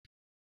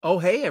Oh,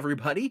 hey,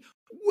 everybody.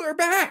 We're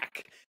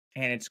back.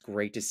 And it's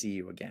great to see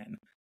you again.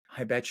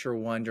 I bet you're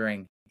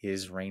wondering,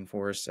 is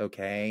rainforest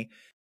okay?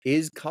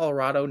 Is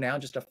Colorado now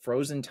just a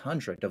frozen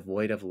tundra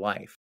devoid of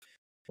life?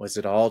 Was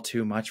it all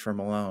too much for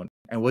Malone?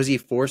 And was he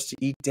forced to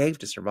eat Dave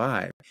to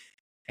survive?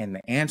 And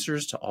the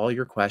answers to all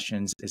your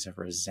questions is a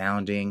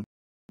resounding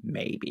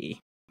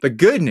maybe. The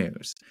good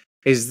news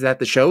is that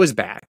the show is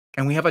back,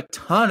 and we have a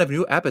ton of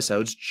new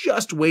episodes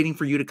just waiting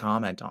for you to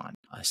comment on.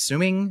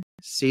 Assuming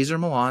Cesar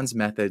Millan's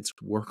methods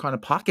work on a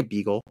pocket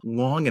beagle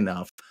long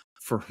enough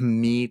for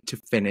me to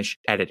finish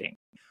editing.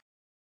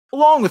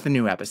 Along with the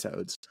new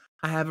episodes,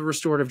 I have a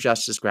restorative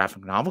justice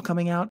graphic novel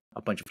coming out,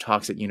 a bunch of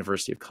talks at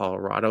University of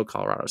Colorado,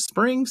 Colorado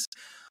Springs,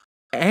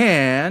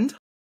 and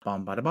a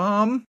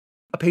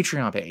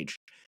Patreon page.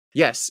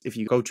 Yes, if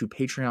you go to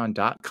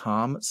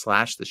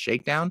patreon.com/the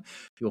Shakedown,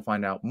 you'll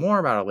find out more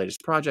about our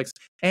latest projects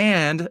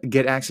and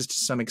get access to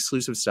some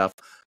exclusive stuff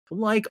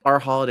like our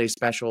holiday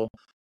special.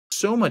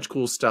 So much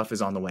cool stuff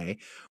is on the way.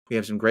 We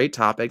have some great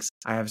topics.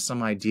 I have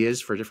some ideas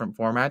for different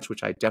formats,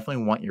 which I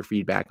definitely want your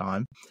feedback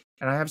on.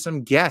 And I have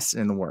some guests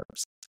in the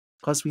works.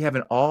 Plus, we have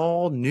an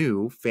all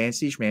new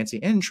fancy schmancy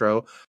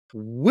intro,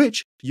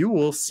 which you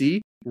will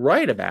see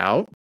right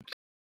about.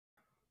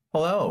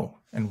 Hello,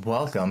 and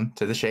welcome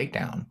to the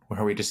Shakedown,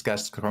 where we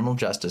discuss the criminal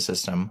justice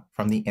system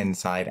from the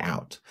inside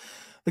out.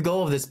 The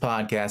goal of this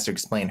podcast is to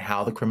explain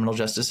how the criminal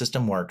justice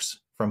system works,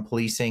 from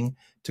policing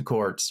to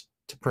courts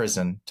to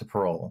prison to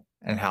parole,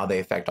 and how they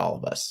affect all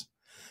of us.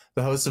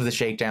 The hosts of the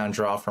Shakedown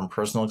draw from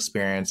personal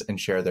experience and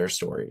share their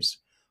stories.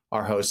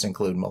 Our hosts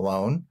include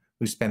Malone,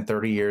 who spent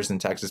 30 years in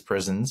Texas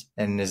prisons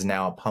and is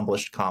now a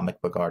published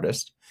comic book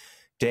artist.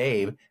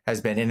 Dave has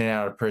been in and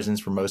out of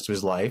prisons for most of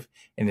his life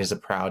and is a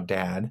proud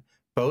dad.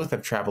 Both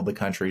have traveled the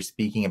country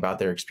speaking about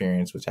their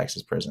experience with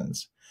Texas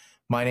prisons.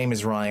 My name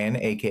is Ryan,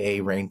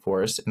 aka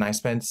Rainforest, and I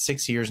spent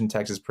 6 years in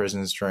Texas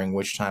prisons, during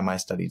which time I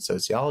studied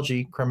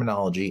sociology,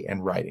 criminology,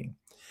 and writing.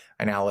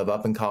 I now live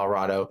up in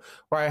Colorado,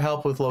 where I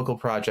help with local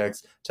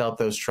projects to help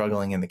those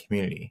struggling in the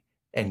community.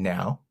 And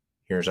now,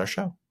 here's our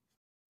show.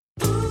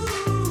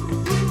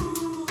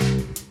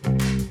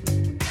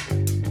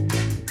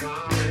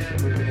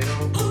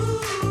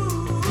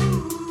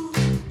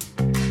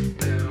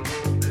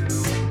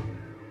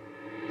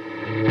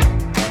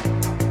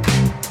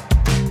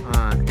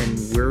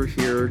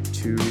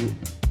 To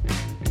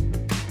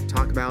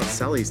talk about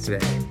Cellies today,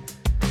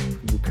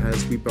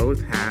 because we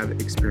both have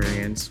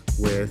experience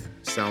with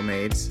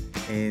cellmates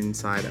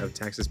inside of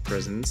Texas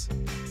prisons.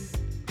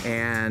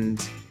 And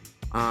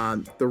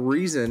the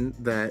reason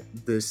that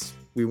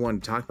we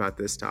want to talk about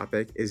this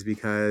topic is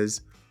because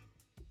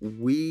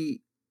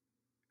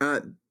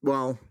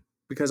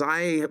because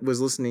I was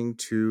listening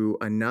to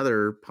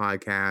another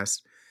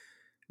podcast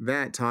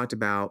that talked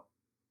about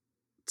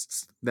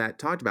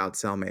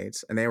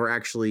cellmates, and they were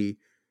actually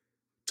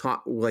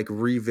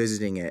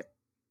revisiting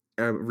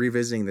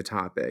the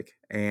topic,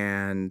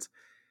 and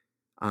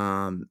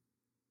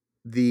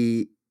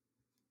they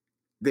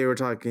were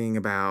talking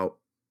about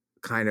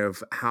kind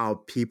of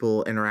how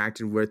people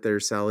interacted with their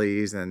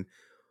cellies, and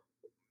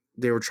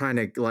they were trying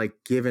to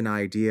give an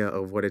idea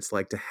of what it's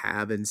like to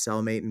have a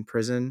cellmate in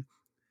prison.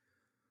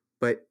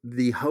 But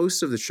the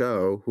host of the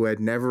show, who had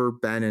never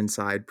been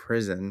inside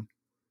prison,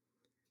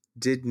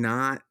 did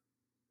not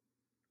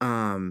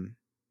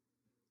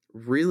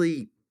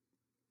really,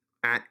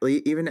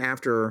 even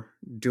after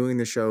doing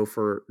the show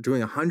for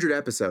doing 100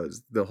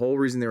 episodes, the whole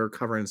reason they were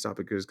covering this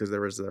topic is because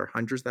there was their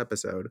 100th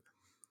episode,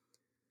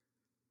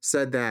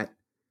 said that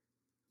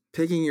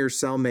picking your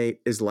cellmate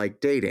is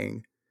like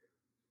dating,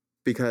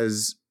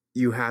 because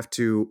you have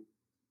to,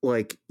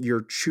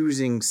 you're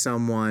choosing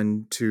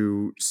someone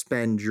to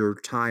spend your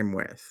time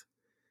with.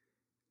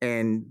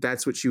 And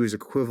that's what she was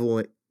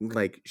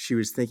she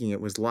was thinking it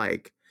was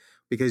like,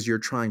 because you're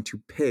trying to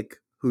pick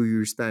who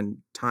you spend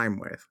time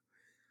with.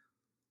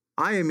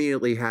 I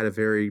immediately had a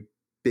very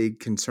big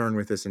concern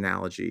with this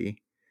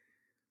analogy.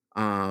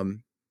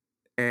 And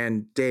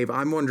Dave,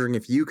 I'm wondering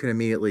if you can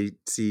immediately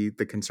see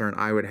the concern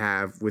I would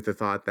have with the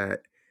thought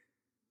that,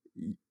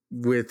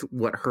 with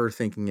what her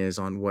thinking is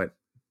on what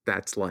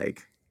that's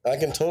like. I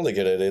can totally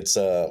get it. It's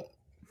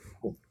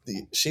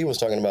she was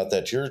talking about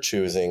that you're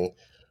choosing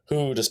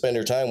who to spend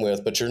your time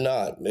with, but you're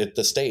not.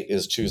 The state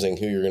is choosing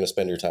who you're going to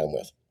spend your time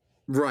with.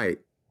 Right.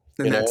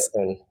 And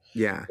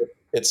yeah.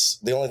 It's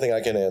the only thing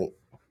I can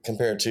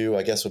compare it to,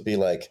 I guess, would be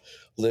like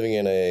living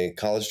in a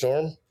college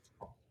dorm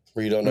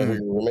where you don't know who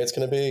your roommate's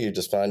going to be. You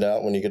just find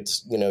out when you get,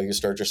 you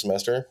start your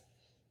semester.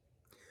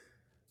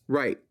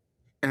 Right.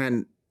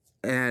 And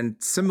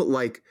it's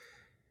like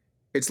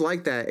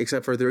that,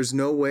 except for there's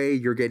no way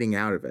you're getting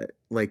out of it.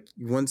 Like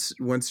once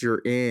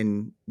you're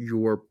in,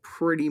 you're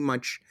pretty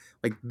much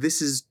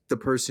this is the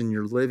person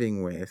you're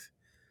living with.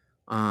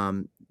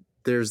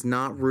 There's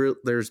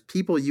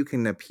people you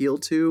can appeal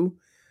to,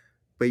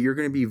 but you're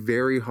going to be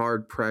very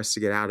hard pressed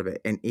to get out of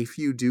it. And if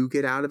you do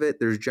get out of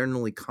it, there's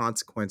generally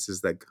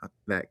consequences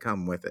that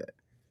come with it.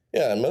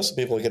 Yeah, and most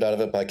people get out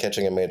of it by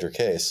catching a major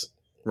case.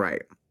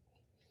 Right.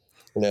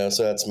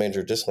 So that's a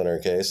major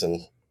disciplinary case,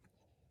 and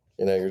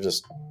You're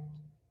just,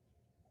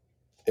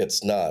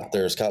 it's not.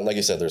 Like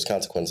you said, there's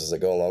consequences that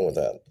go along with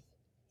that.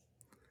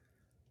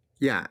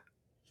 Yeah.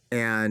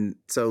 And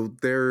so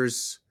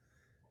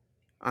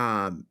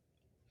um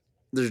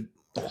there's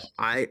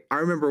I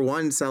remember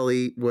one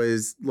celly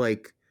was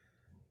like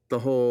the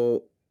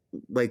whole,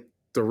 like,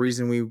 the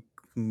reason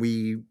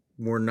we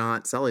were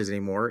not cellies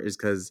anymore is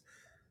because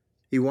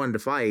he wanted to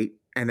fight,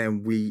 and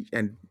then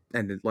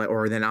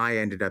then I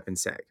ended up in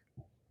seg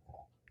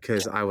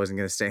because I wasn't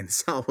going to stay in the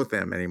cell with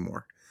them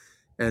anymore,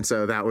 and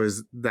so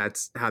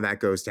that's how that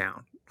goes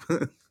down.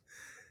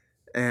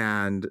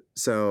 And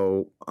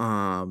so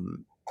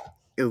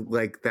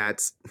like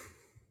that's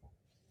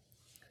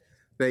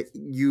that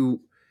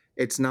you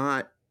it's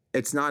not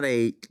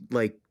a,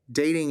 like,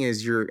 dating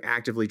is you're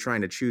actively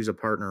trying to choose a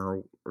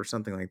partner or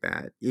something like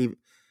that. The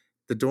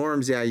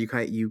dorms, yeah, you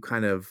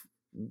kind of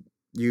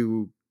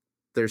you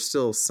there's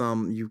still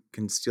some, you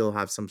can still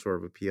have some sort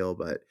of appeal,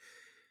 but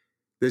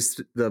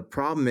the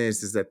problem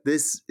is that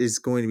this is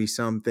going to be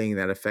something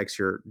that affects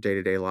your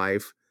day-to-day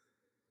life,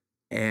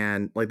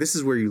 and like this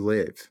is where you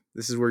live,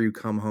 this is where you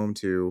come home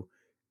to,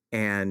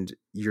 and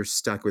you're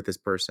stuck with this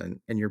person,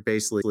 and you're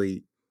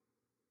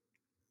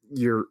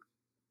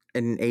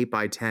an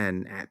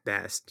 8x10 at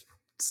best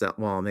cell.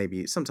 Well,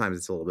 maybe sometimes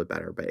it's a little bit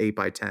better, but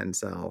 8x10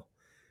 cell,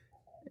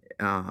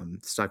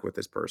 stuck with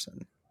this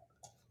person.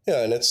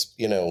 Yeah, and it's,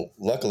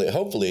 luckily,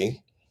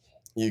 hopefully,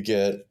 you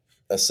get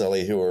a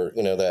celly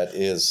that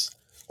is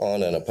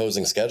on an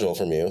opposing schedule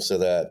from you, so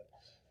that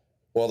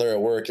while they're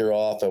at work, you're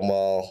off, and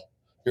while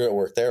you're at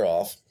work, they're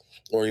off.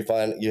 Or you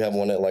find you have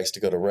one that likes to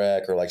go to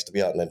rec or likes to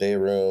be out in the day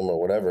room or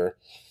whatever,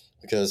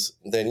 because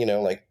then,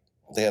 like,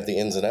 they have the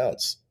ins and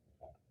outs.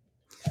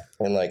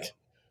 And like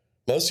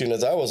most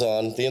units I was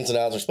on, the ins and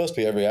outs are supposed to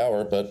be every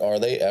hour, but are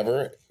they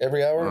ever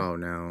every hour? Oh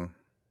no.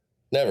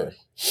 Never.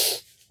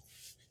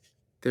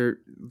 There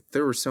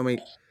were so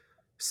many.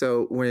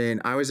 So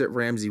when I was at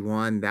Ramsey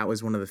 1, that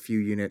was one of the few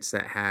units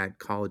that had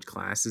college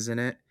classes in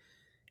it.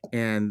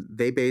 And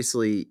they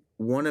basically,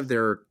 one of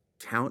their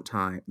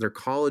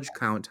college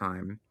count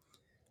time,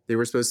 they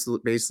were supposed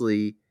to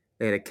basically,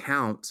 they had a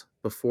count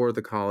before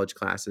the college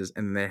classes,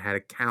 and they had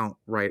a count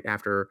right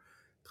after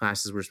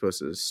classes were supposed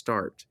to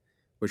start,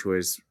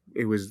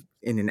 it was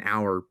in an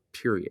hour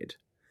period.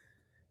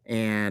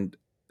 And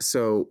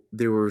so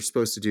they were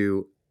supposed to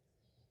do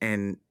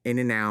an in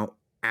and out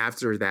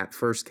after that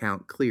first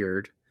count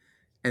cleared,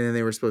 and then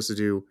they were supposed to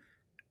do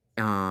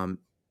an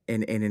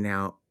in and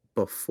out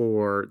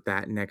before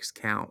that next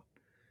count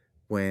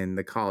when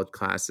the college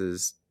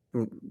classes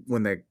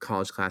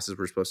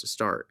were supposed to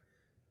start.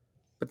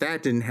 But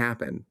that didn't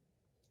happen.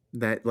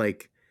 That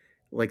like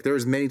there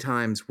was many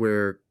times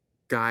where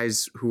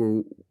guys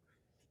who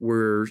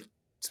were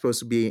supposed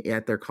to be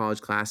at their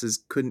college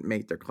classes couldn't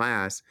make their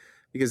class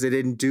because they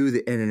didn't do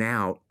the in and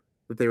out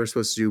that they were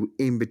supposed to do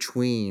in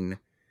between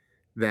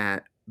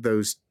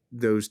those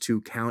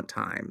two count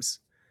times.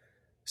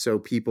 So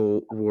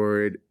people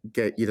would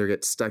either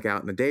get stuck out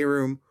in the day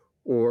room,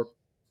 or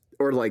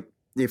like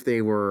if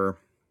they were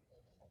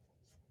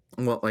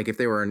if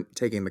they were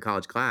taking the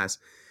college class,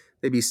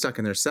 they'd be stuck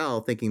in their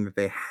cell thinking that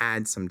they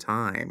had some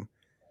time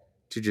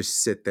to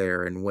just sit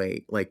there and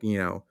wait,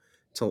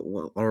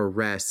 or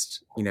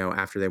rest,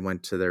 after they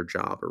went to their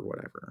job or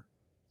whatever.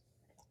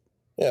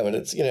 Yeah, but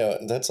it's,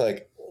 that's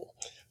like,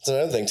 it's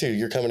another thing too.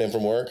 You're coming in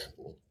from work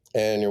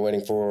and you're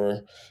waiting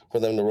for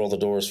them to roll the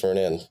doors for an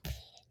in,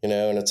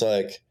 and it's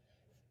like,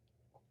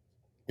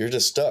 you're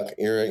just stuck.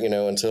 You're,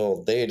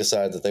 until they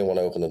decide that they want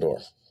to open the door.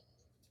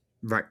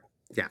 Right.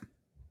 Yeah.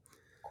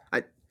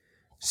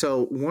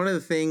 So one of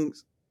the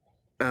things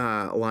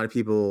a lot of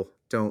people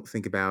don't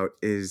think about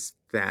is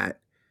that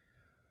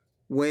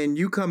when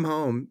you come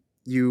home,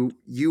 you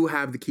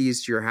have the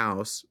keys to your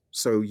house,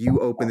 so you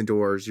open the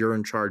doors, you're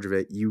in charge of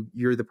it,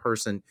 you're the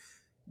person.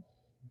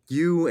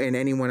 You and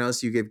anyone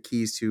else you give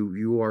keys to,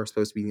 you are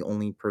supposed to be the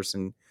only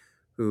person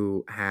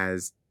who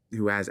has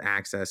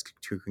access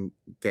to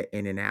get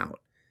in and out.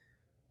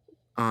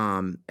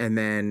 And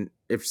then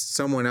if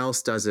someone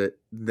else does it,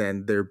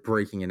 then they're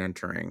breaking and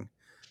entering.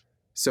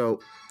 So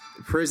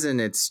prison,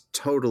 it's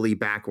totally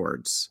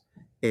backwards.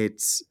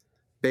 It's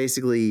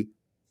basically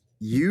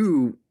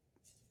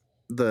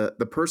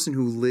the person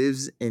who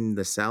lives in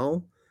the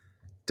cell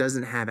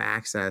doesn't have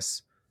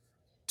access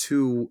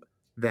to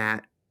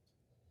that.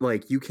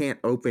 Like, you can't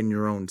open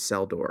your own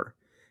cell door,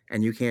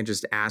 and you can't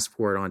just ask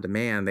for it on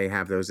demand. They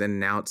have those in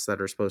and outs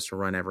that are supposed to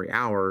run every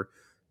hour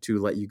to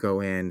let you go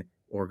in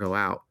or go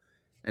out.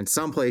 And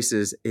some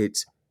places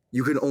it's,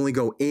 you can only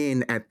go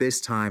in at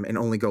this time and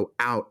only go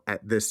out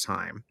at this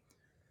time.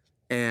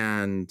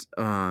 And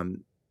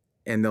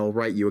they'll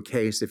write you a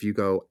case if you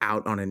go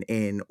out on an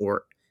in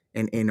or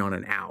an in on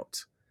an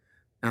out.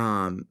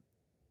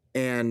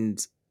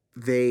 And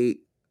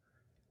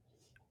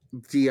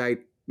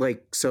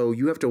so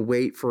you have to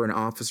wait for an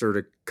officer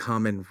to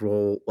come and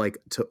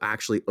to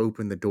actually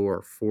open the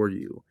door for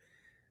you.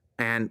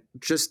 And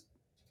just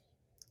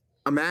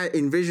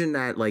envision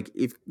that,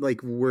 if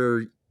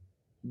where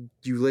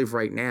you live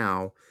right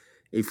now,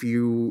 if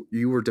you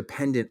were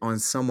dependent on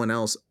someone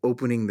else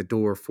opening the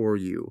door for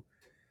you,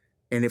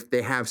 and if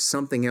they have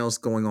something else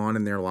going on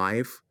in their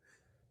life,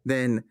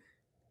 then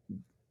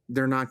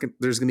they're not.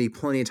 There's going to be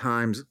plenty of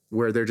times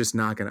where they're just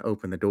not going to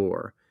open the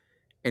door.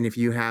 And if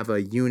you have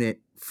a unit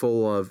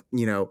full of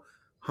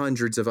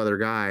hundreds of other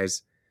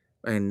guys,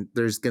 and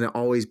there's going to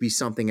always be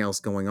something else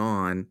going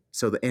on,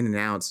 so the in and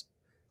outs,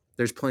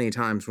 there's plenty of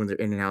times when the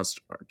in and outs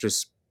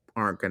just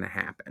aren't going to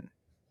happen.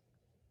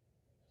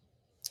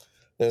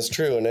 That's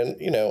true. And then,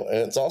 and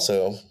it's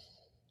also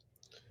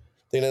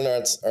the in and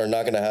outs are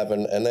not going to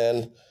happen. And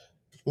then,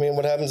 I mean,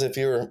 what happens if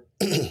you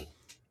and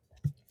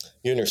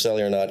your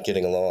celly are not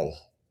getting along?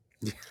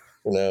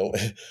 Yeah.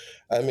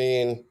 I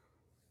mean,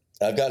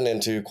 I've gotten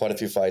into quite a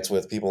few fights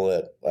with people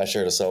that I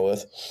shared a cell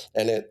with,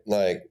 and it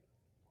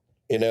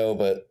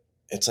but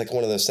it's like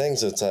one of those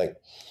things. It's like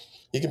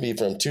you can be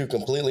from two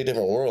completely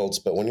different worlds,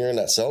 but when you're in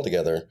that cell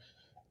together,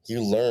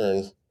 you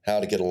learn how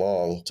to get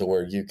along to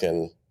where you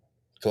can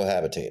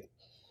cohabitate.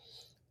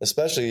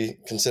 Especially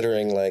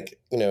considering,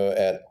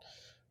 at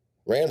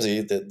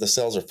Ramsey, the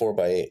cells are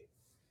 4x8.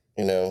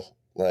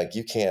 Like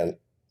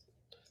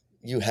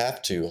you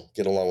have to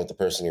get along with the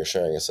person you're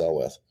sharing a cell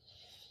with,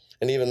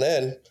 and even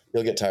then,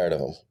 you'll get tired of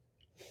them.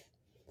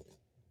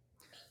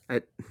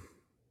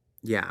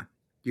 Yeah,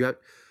 you have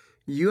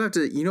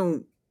to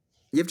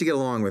you have to get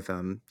along with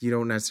them. You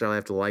don't necessarily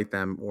have to like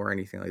them or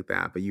anything like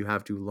that, but you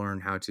have to learn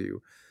how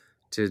to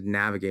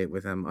navigate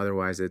with them.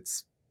 Otherwise,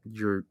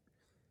 you're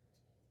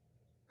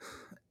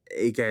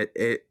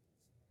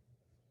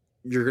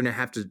gonna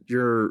have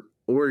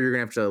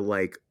to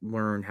like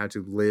learn how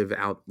to live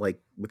out like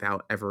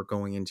without ever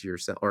going into your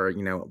cell, or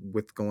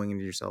with going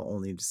into your cell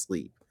only to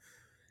sleep.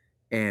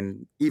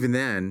 And even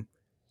then,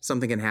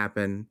 something can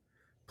happen.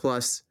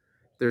 Plus,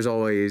 there's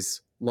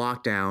always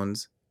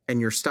lockdowns,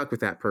 and you're stuck with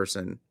that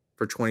person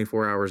for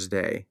 24 hours a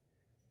day,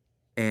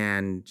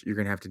 and you're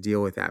gonna have to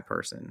deal with that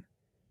person,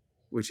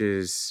 which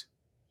is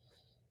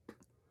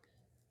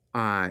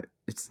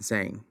it's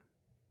insane.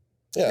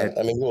 Yeah,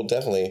 I mean,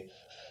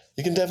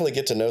 you can definitely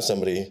get to know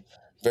somebody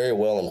very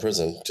well in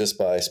prison just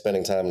by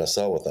spending time in a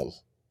cell with them.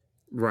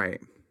 Right.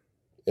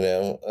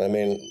 I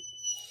mean,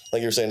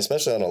 like you're saying,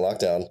 especially on a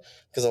lockdown,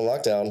 because on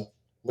lockdown,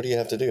 what do you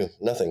have to do?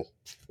 Nothing.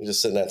 You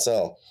just sit in that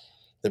cell.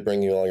 They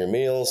bring you all your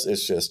meals.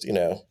 It's just,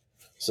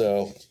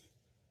 so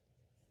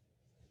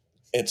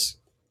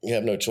you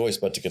have no choice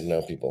but to get to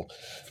know people.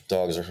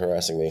 Dogs are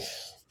harassing me.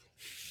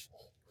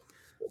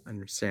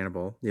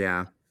 Understandable.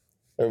 Yeah.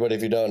 Everybody,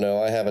 if you don't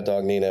know, I have a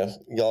dog, Nina.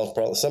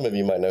 Some of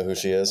you might know who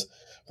she is,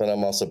 but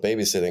I'm also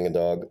babysitting a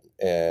dog,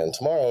 and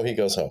tomorrow he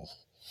goes home.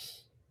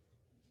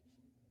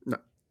 No.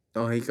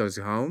 Oh, he goes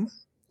home.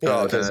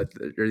 Yeah,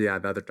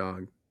 the other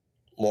dog.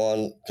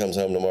 Juan comes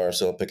home tomorrow,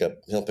 so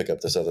he'll pick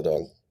up this other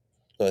dog,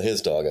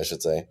 his dog, I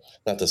should say,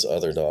 not this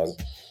other dog.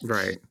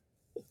 Right.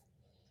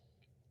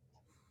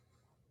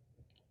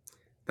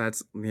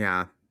 That's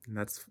that.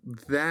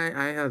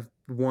 I have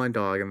one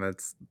dog, and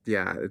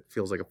it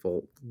feels like a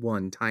full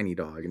one tiny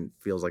dog, and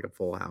feels like a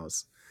full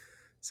house.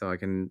 So I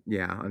can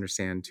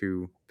understand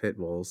 2 pit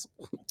bulls.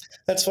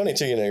 That's funny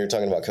too. You're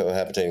talking about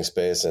cohabitating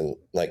space, and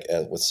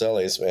with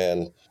Cellies,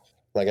 and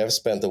I've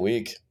spent the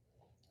week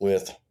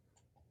with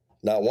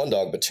not one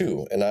dog but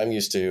 2, and I'm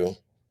used to,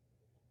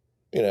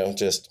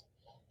 just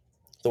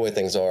the way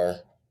things are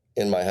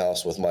in my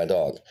house with my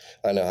dog.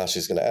 I know how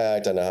she's going to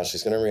act. I know how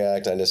she's going to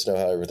react. I just know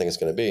how everything is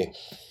going to be.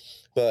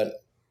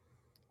 But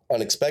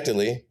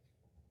unexpectedly,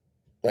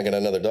 I get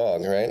another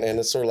dog, right? And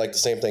it's sort of like the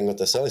same thing with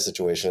the Celly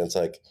situation. It's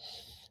like,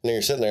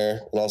 you're sitting there,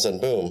 and all of a sudden,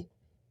 boom,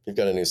 you've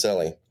got a new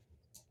Celly.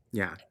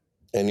 Yeah.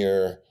 And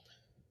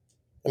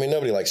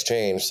nobody likes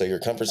change, so your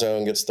comfort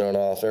zone gets thrown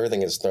off,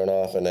 everything gets thrown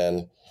off, and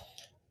then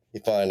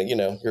you find,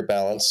 your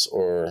balance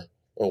or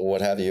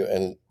what have you,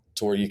 and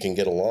to where you can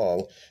get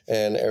along,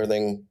 and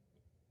everything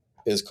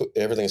is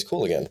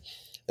cool again.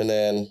 And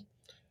then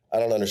I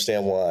don't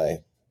understand why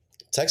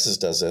Texas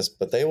does this,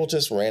 but they will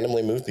just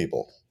randomly move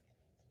people.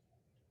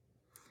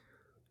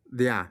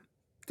 Yeah.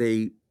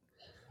 There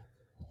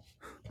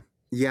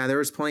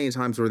was plenty of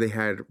times where they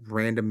had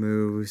random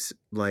moves.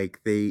 Like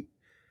it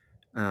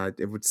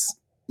was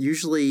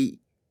usually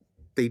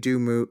they do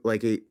move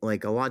like a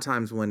lot of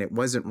times when it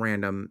wasn't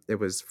random, it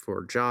was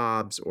for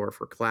jobs or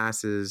for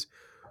classes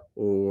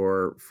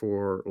or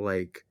for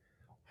like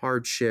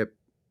hardship,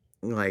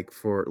 like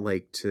for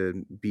like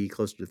to be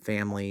closer to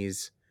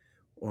families.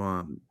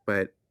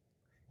 But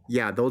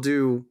yeah, they'll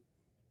do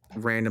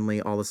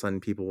randomly. All of a sudden,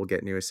 people will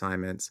get new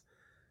assignments.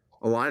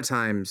 A lot of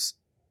times,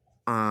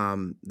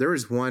 there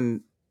was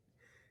one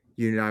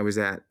unit I was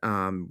at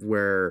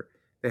where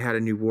they had a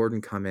new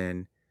warden come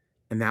in,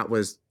 and that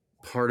was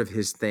part of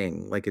his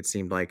thing. Like it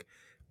seemed like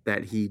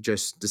that he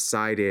just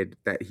decided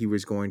that he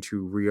was going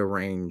to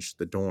rearrange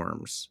the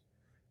dorms,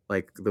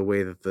 like the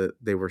way that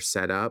they were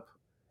set up.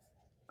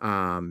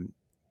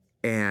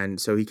 And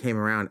so he came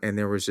around, and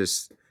there was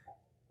just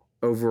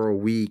over a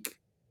week,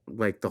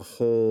 like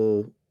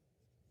no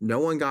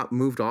one got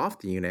moved off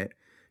the unit,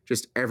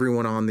 just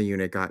everyone on the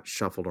unit got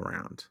shuffled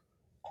around,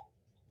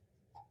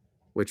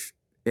 which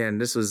and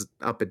this was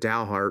up at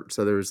Dalhart,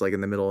 so there was like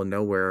in the middle of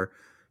nowhere.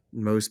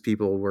 Most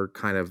people were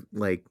kind of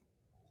like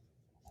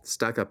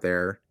stuck up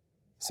there.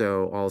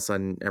 So all of a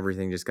sudden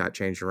everything just got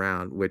changed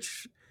around,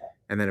 which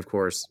and then of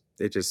course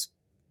it just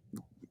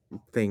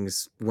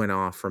things went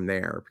off from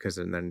there because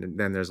then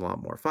there's a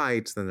lot more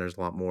fights, then there's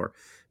a lot more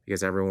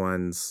because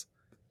everyone's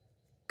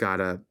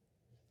gotta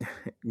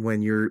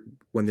when you're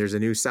when there's a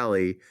new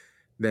celly,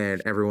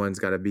 then everyone's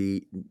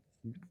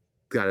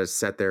gotta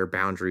set their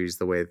boundaries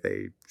the way that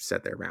they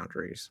set their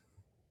boundaries.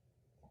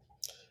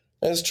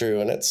 That's true,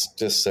 and it's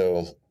just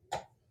so.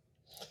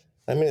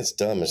 I mean, it's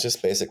dumb. It's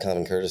just basic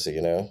common courtesy,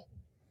 you know.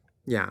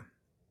 Yeah.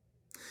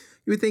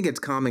 You would think it's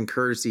common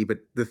courtesy, but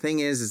the thing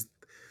is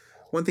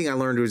one thing I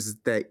learned was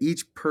that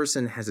each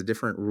person has a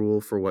different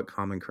rule for what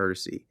common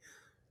courtesy.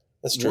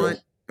 That's true.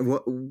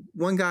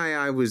 One guy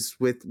I was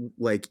with,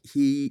 like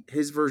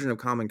his version of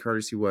common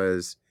courtesy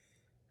was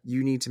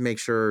you need to make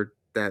sure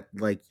that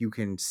like you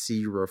can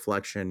see your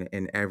reflection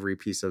in every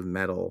piece of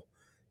metal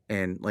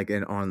and like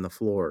and on the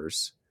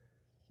floors,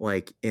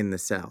 like in the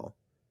cell,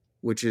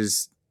 which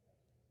is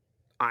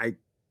I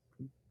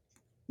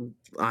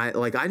I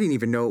didn't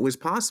even know it was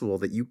possible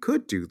that you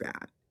could do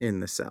that in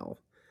the cell.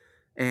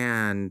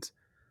 And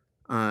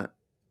uh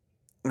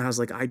and I was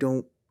like, I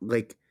don't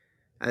like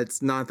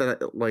it's not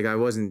that like I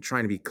wasn't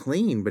trying to be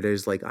clean, but it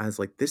was like I was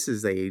like, this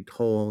is a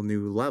whole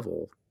new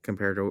level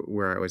compared to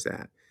where I was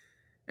at.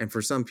 And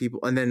for some people,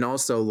 and then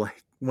also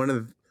like one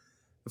of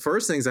the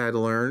first things I had to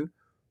learn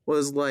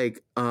was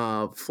like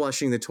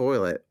flushing the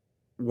toilet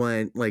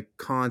when like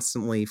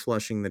constantly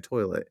flushing the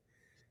toilet.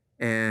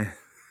 And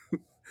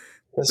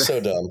It's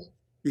so dumb.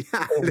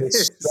 yeah, it It's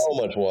is. so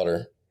much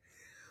water.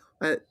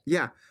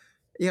 Yeah.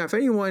 Yeah, if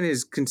anyone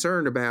is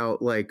concerned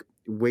about like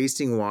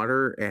wasting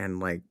water and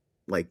like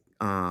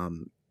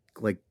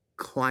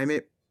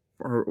climate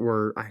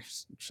or I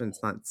shouldn't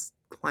it's not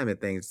climate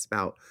things, it's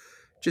about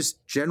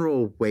just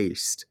general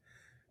waste.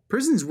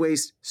 Prisons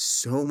waste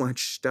so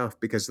much stuff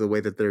because of the way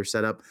that they're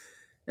set up.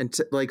 And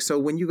like so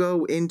when you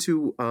go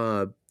into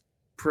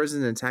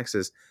prison in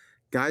Texas,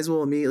 guys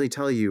will immediately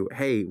tell you,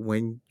 "Hey,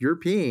 when you're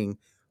peeing,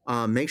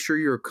 make sure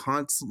you're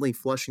constantly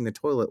flushing the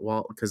toilet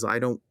while because I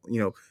don't,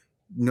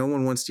 no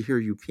one wants to hear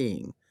you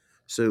peeing.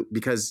 So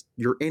because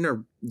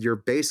you're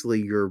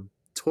basically your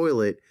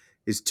toilet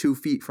is 2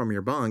 feet from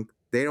your bunk,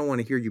 they don't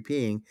want to hear you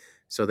peeing,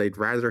 so they'd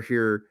rather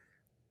hear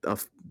a,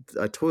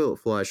 a toilet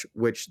flush,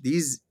 which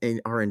these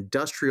are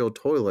industrial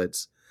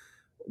toilets.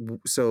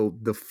 So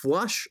the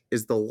flush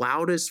is the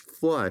loudest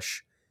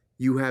flush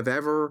you have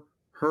ever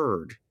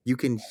heard. You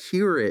can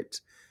hear it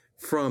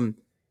from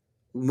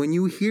when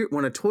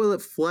a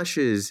toilet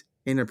flushes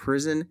in a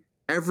prison,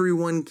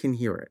 everyone can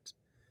hear it.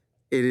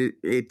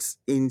 It's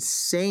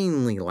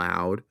insanely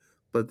loud,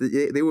 but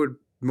they would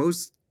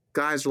most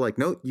guys are like,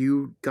 no,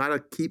 you gotta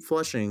keep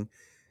flushing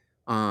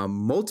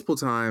multiple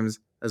times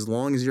as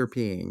long as you're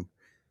peeing,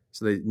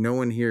 so that no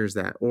one hears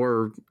that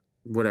or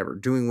whatever,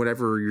 doing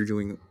whatever you're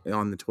doing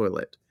on the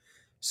toilet.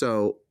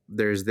 So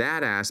there's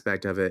that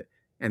aspect of it,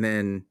 and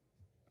then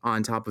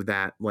on top of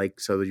that, like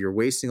so you're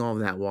wasting all of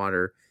that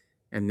water,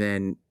 and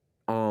then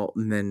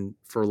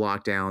for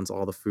lockdowns,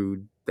 all the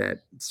food that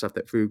stuff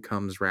that food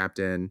comes wrapped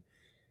in,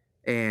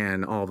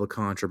 and all the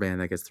contraband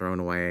that gets thrown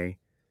away,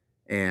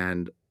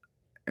 and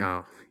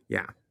oh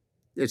yeah,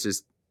 it's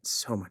just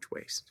so much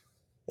waste.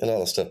 And all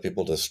the stuff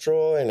people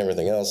destroy and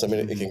everything else. I mean,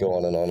 it Mm-hmm. can go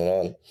on and on and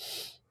on.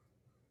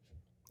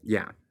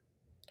 Yeah.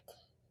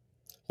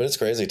 But it's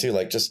crazy too,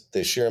 like just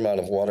the sheer amount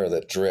of water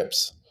that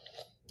drips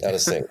out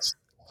of sinks.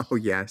 Oh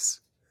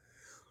yes.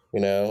 You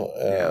know,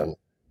 Yeah.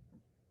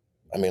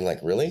 I mean, like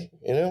really,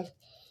 you know.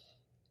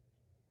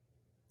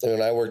 And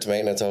when I worked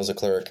maintenance, I was a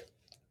clerk,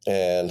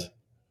 and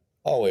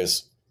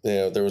always,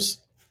 there was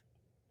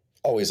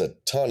always a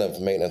ton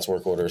of maintenance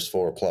work orders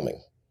for plumbing.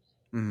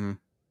 Mm-hmm.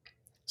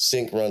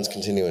 Sink runs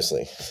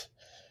continuously.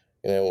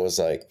 It was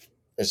like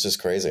it's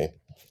just crazy,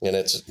 and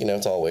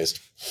it's all waste.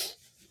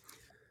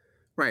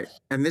 Right.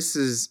 And this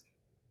is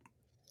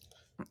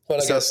But I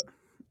so guess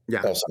yeah.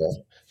 I'm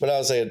sorry. But I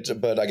would say,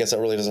 but I guess that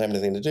really doesn't have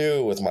anything to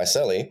do with my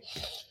celly,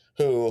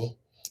 who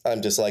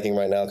I'm disliking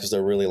right now because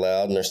they're really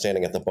loud and they're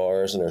standing at the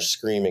bars and they're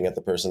screaming at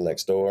the person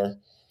next door.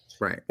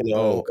 Right.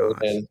 Oh gosh.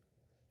 And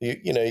you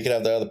can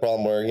have the other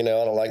problem where I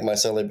don't like my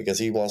celly because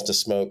he wants to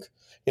smoke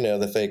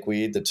the fake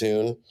weed, the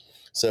tune,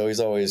 so he's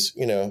always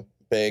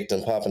baked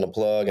and popping the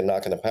plug and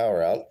knocking the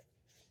power out.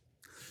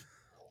 I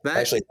That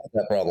actually have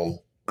that problem.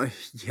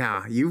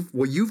 yeah,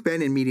 you've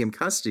been in medium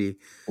custody,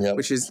 Yep.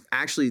 which is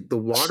actually the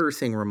water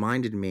thing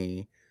reminded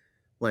me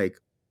like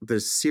the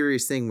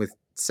serious thing with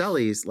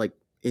cellies like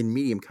in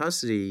medium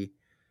custody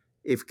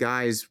if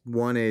guys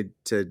wanted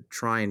to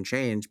try and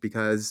change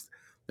because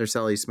their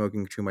cellies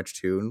smoking too much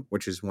tune,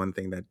 which is one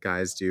thing that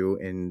guys do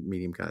in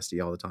medium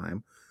custody all the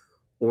time,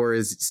 or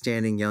is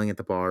standing yelling at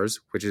the bars,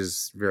 which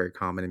is very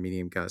common in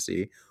medium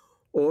custody,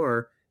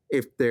 or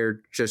if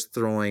they're just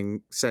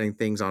setting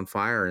things on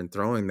fire and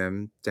throwing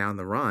them down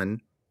the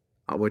run,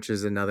 which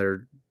is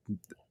another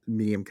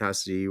medium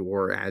custody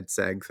or ad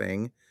seg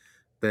thing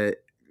that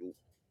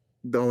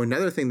though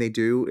another thing they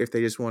do if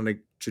they just want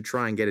to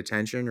try and get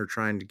attention or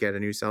trying to get a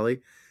new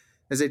celly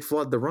is they'd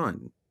flood the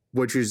run,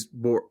 which is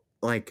more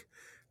like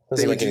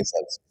Doesn't they would make any just,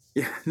 sense.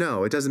 yeah,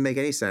 no, it doesn't make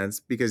any sense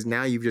because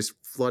now you've just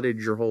flooded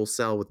your whole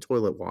cell with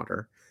toilet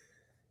water,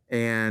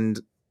 and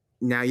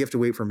now you have to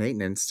wait for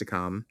maintenance to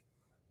come,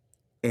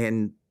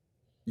 and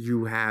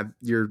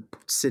you're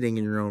sitting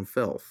in your own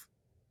filth,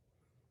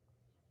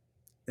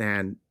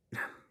 and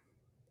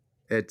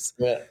it's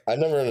Yeah, I've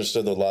never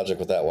understood the logic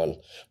with that one.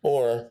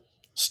 Or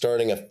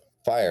starting a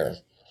fire.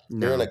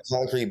 You're in no, a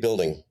concrete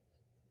building.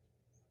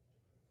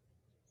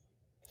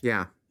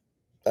 yeah.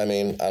 I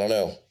mean, I don't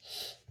know.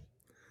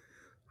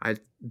 I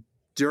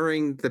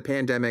during the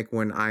pandemic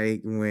when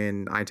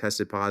I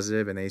tested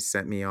positive and they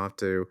sent me off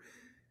to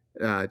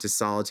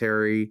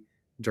solitary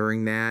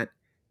during that,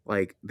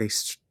 like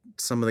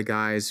some of the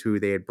guys who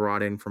they had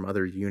brought in from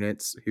other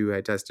units who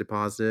had tested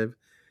positive,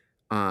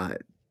 uh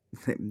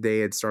they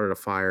had started a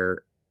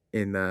fire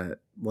in the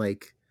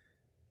like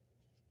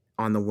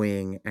on the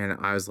wing, and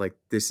I was like,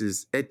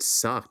 it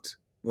sucked.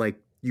 Like,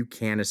 you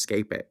can't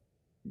escape it.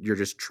 You're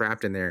just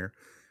trapped in there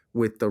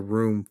with the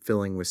room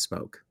filling with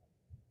smoke,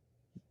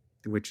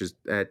 which is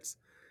it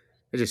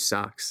just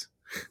sucks.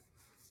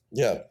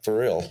 Yeah, for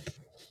real.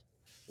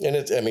 And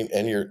it's, I mean,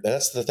 and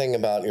that's the thing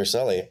about your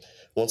celly.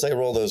 Once they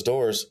roll those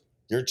doors,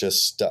 you're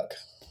just stuck,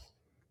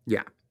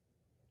 Yeah.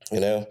 you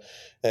know?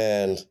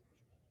 And,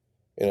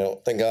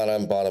 thank God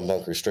I'm bottom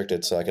bunk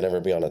restricted, so I can never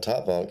be on a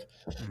top bunk.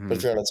 But if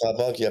Mhm. you're on a top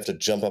bunk, you have to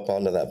jump up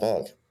onto that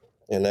bunk.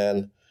 And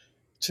then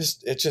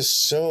it's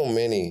just so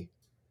many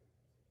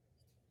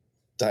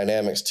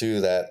dynamics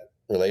to that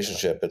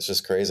relationship. It's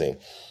just crazy.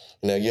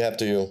 You have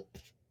to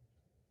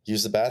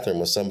use the bathroom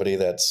with somebody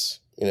that's,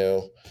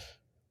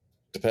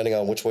 depending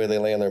on which way they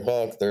lay on their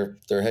bunk,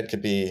 their head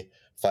could be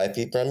 5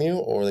 feet from you,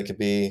 or they could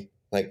be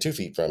like 2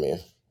 feet from you.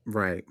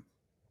 Right.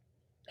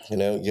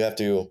 You have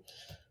to,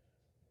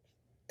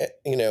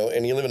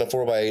 and you live in a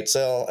 4x8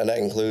 cell, and that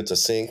includes a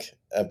sink,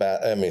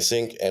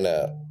 sink and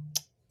a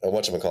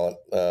whatchamacallit,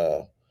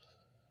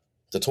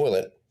 the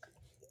toilet.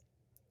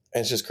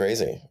 And it's just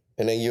crazy.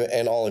 And then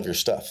and all of your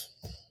stuff.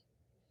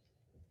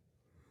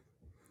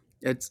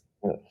 It's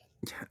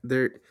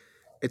there.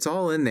 It's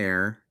all in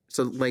there.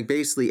 So like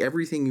basically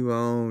everything you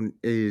own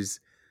is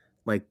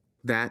like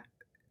that.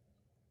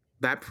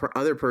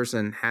 Other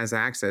person has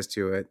access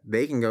to it.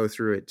 They can go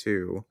through it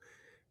too.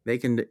 They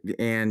can,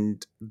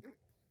 and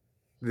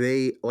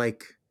they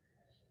like,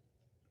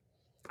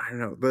 I don't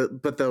know,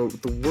 but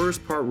the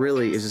worst part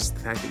really is just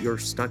the fact that you're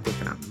stuck with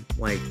them.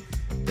 Like,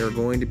 there are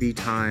going to be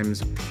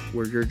times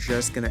where you're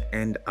just gonna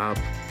end up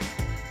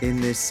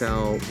in this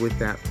cell with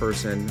that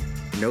person,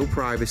 no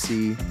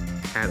privacy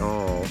at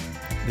all.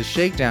 The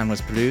Shakedown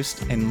was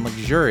produced in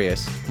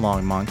luxurious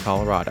Longmont,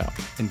 Colorado.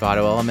 Envato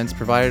Elements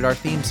provided our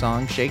theme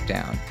song,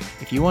 Shakedown.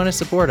 If you want to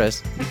support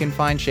us, you can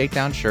find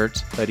Shakedown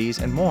shirts,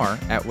 hoodies, and more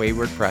at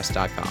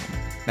waywordpress.com.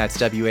 That's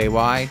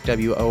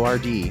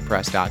WAYWORD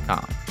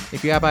press.com.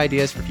 If you have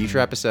ideas for future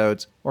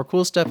episodes or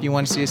cool stuff you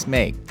want to see us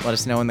make, let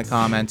us know in the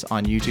comments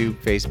on YouTube,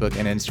 Facebook,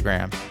 and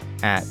Instagram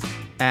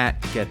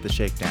at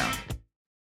GetTheShakedown.